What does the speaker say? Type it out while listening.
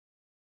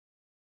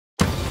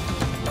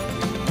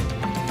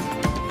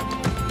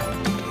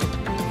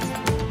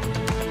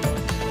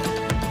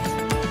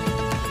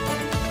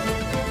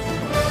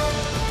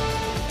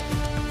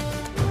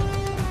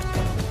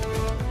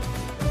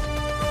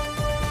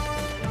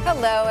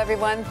Hello,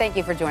 everyone. Thank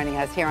you for joining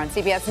us here on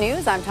CBS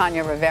News. I'm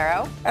Tanya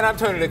Rivero. And I'm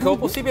Tony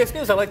Dokoupil. CBS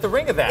News, I like the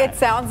ring of that. It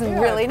sounds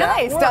really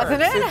nice,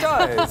 doesn't it? It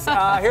does.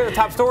 Here are the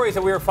top stories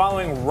that we are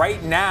following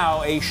right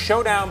now. A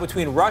showdown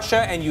between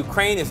Russia and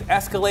Ukraine is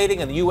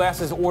escalating, and the U.S.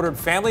 has ordered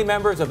family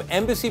members of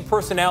embassy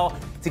personnel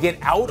to get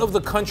out of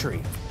the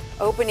country.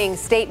 Opening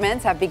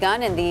statements have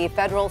begun in the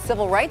federal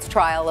civil rights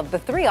trial of the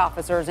 3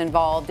 officers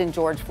involved in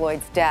George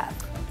Floyd's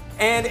death.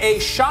 And a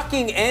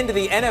shocking end to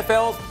the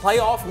NFL's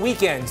playoff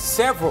weekend.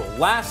 Several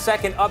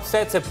last-second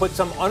upsets have put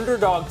some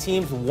underdog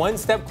teams one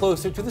step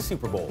closer to the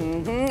Super Bowl.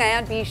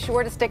 And be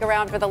sure to stick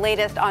around for the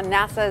latest on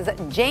NASA's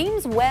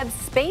James Webb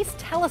Space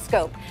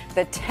Telescope.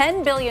 The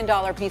 $10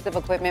 billion piece of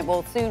equipment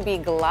will soon be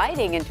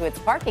gliding into its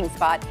parking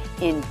spot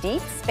in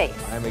deep space.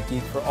 I'm a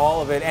geek for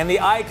all of it. And the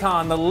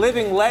icon, the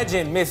living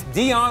legend, Miss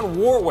Dionne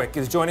Warwick,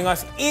 is joining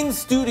us in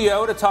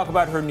studio to talk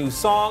about her new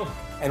song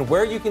and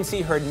where you can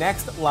see her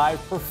next live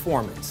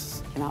performance.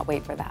 Cannot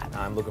wait for that.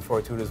 I'm looking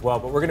forward to it as well.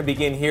 But we're going to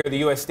begin here. The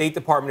U.S. State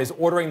Department is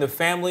ordering the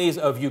families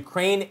of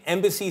Ukraine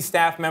embassy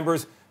staff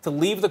members to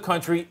leave the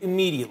country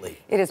immediately.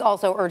 It is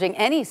also urging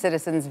any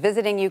citizens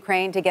visiting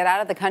Ukraine to get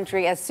out of the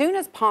country as soon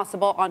as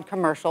possible on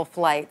commercial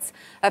flights.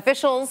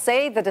 Officials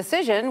say the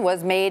decision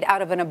was made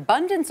out of an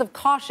abundance of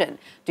caution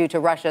due to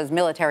Russia's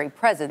military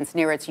presence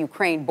near its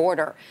Ukraine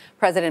border.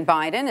 President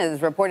Biden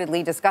is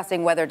reportedly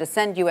discussing whether to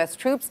send U.S.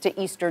 troops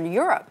to Eastern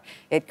Europe.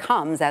 It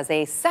comes as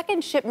a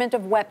second shipment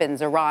of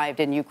weapons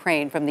arrived in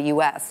Ukraine from the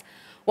U.S.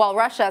 While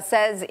Russia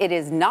says it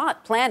is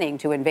not planning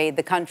to invade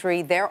the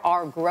country, there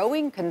are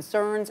growing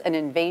concerns an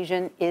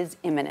invasion is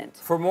imminent.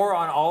 For more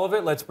on all of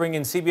it, let's bring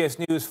in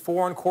CBS News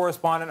foreign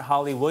correspondent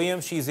Holly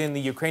Williams. She's in the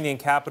Ukrainian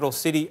capital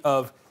city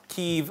of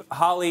Kyiv.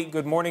 Holly,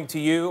 good morning to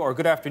you, or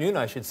good afternoon,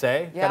 I should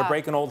say. Yeah. Got to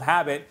break an old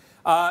habit.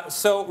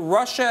 So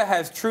Russia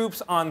has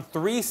troops on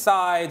 3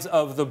 sides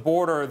of the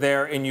border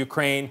there in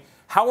Ukraine.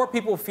 How are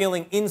people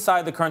feeling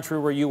inside the country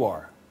where you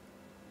are?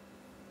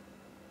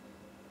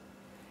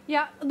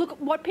 Yeah, look,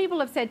 what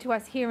people have said to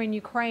us here in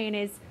Ukraine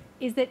is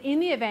that in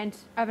the event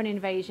of an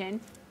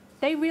invasion,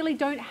 they really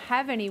don't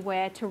have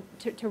anywhere to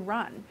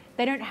run.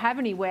 They don't have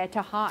anywhere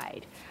to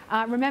hide.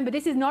 Remember,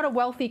 this is not a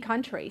wealthy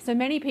country, so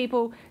many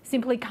people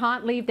simply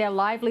can't leave their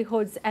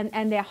livelihoods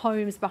and their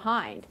homes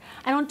behind.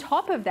 And on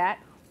top of that,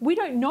 we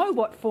don't know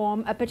what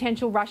form a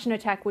potential Russian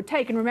attack would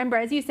take. And remember,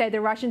 as you said, the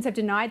Russians have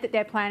denied that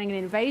they're planning an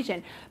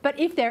invasion. But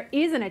if there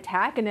is an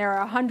attack and there are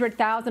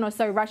 100,000 or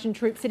so Russian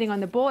troops sitting on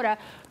the border,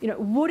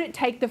 would it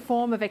take the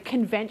form of a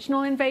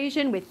conventional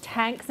invasion with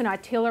tanks and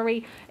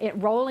artillery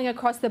rolling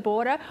across the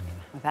border?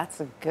 Well, that's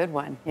a good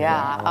one.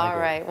 Yeah. All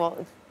right.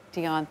 Well,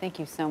 Dionne, thank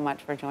you so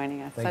much for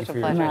joining us. Such a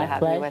pleasure to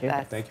have you with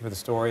us. Thank you for the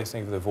stories.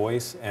 Thank you for the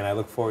voice. And I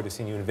look forward to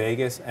seeing you in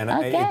Vegas. And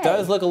Okay. it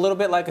does look a little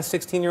bit like a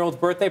 16-year-old's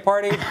birthday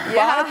party.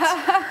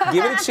 Yeah. But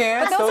give it a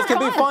chance. Those can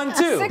be fun,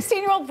 too.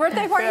 16-year-old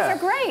birthday parties are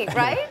great,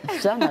 right?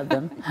 Some of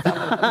them.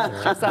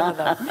 Some of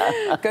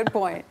them. Good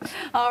point.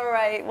 All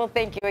right. Well,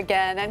 thank you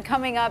again. And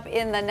coming up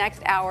in the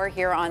next hour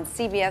here on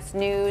CBS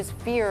News,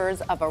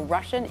 fears of a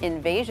Russian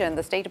invasion.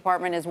 The State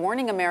Department is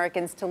warning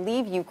Americans to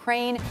leave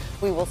Ukraine.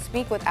 We will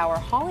speak with our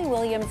Holly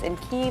Williams in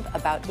Kyiv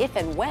about if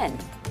and when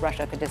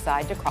Russia could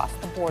decide to cross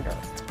the border.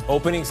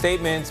 Opening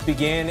statements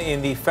begin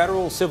in the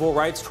federal civil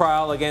rights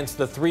trial against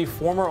the 3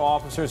 former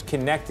officers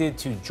connected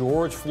to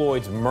George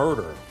Floyd's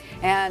murder.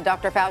 And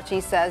Dr.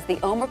 Fauci says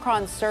the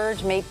Omicron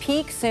surge may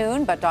peak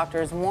soon, but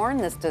doctors warn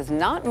this does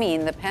not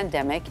mean the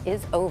pandemic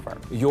is over.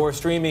 You're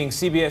streaming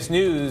CBS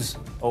News,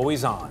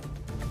 always on.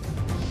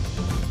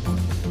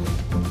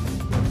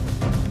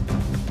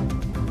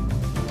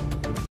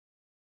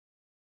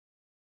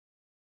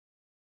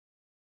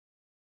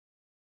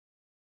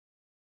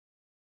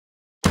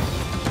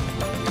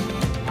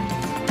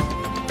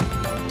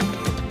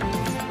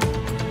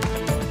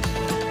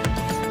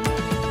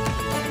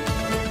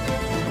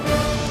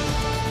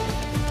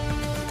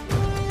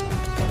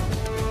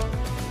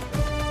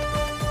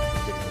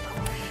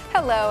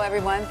 Hello,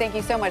 everyone. Thank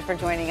you so much for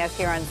joining us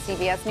here on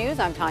CBS News.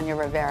 I'm Tanya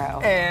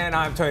Rivero. And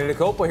I'm Tony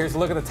Dokoupil. Here's a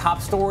look at the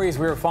top stories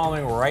we're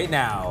following right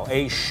now.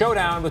 A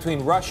showdown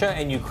between Russia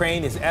and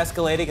Ukraine is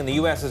escalating, and the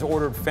U.S. has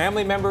ordered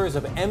family members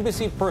of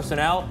embassy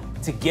personnel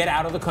to get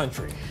out of the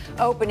country.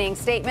 Opening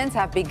statements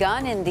have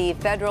begun in the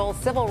federal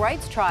civil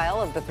rights trial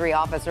of the 3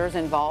 officers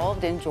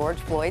involved in George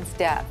Floyd's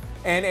death.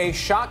 And a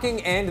shocking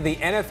end to the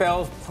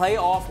NFL's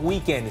playoff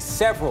weekend.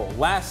 Several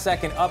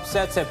last-second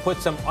upsets have put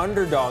some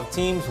underdog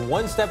teams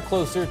one step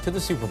closer to the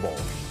Super Bowl.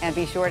 And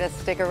be sure to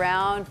stick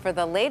around for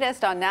the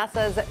latest on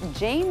NASA's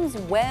James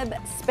Webb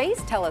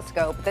Space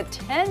Telescope. The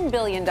 $10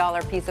 billion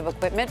piece of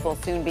equipment will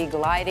soon be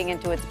gliding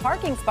into its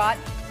parking spot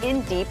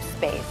in deep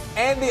space.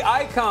 And the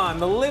icon,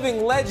 the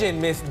living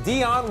legend, Miss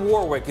Dionne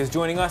Warwick, is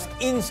joining us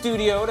in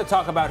studio to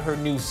talk about her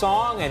new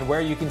song and where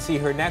you can see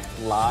her next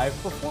live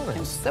performance.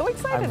 I'm so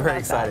excited. I'm very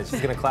excited.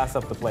 She's going to class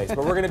up the place. But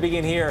we're going to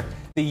begin here.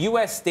 The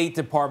U.S. State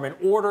Department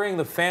ordering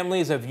the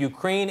families of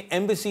Ukraine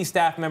embassy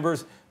staff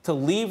members to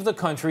leave the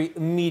country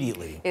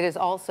immediately. It is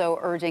also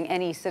urging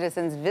any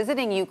citizens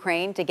visiting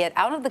Ukraine to get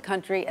out of the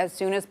country as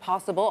soon as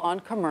possible on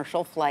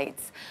commercial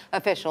flights.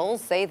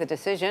 Officials say the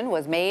decision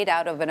was made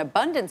out of an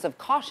abundance of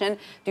caution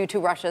due to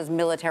Russia's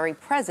military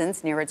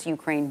presence near its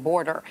Ukraine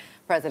border.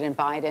 President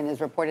Biden is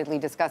reportedly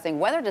discussing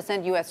whether to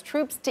send U.S.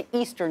 troops to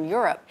Eastern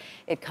Europe.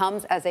 It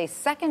comes as a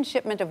second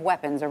shipment of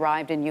weapons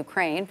arrived in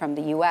Ukraine from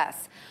the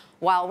U.S.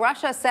 While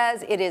Russia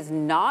says it is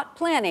not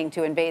planning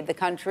to invade the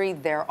country,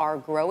 there are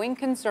growing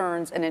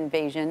concerns an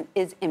invasion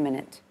is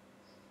imminent.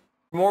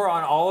 More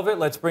on all of it,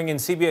 let's bring in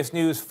CBS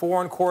News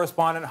foreign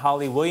correspondent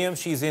Holly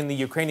Williams. She's in the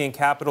Ukrainian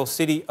capital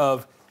city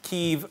of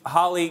Kyiv.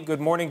 Holly,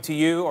 good morning to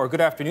you, or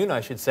good afternoon, I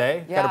should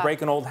say. Yeah. Got to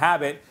break an old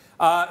habit.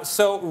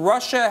 So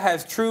Russia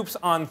has troops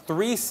on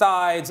 3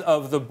 sides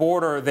of the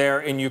border there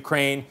in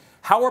Ukraine.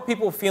 How are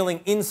people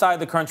feeling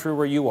inside the country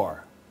where you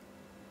are?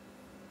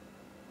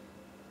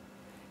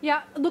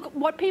 Yeah, look,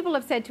 what people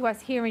have said to us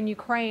here in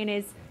Ukraine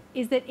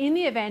is that in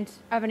the event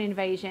of an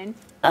invasion...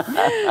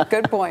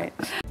 Good point.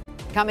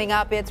 Coming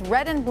up, it's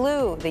red and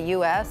blue. The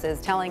U.S. is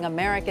telling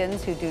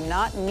Americans who do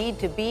not need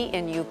to be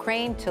in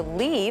Ukraine to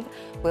leave.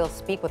 We'll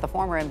speak with a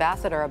former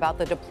ambassador about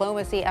the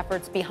diplomacy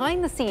efforts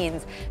behind the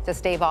scenes to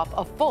stave off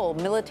a full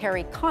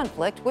military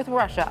conflict with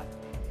Russia.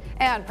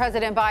 And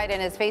President Biden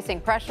is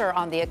facing pressure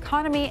on the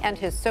economy and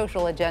his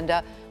social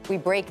agenda. We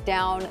break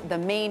down the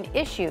main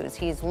issues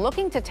he's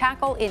looking to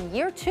tackle in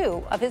year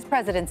 2 of his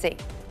presidency.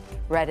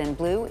 Red and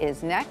Blue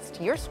is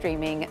next. You're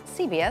streaming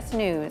CBS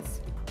News.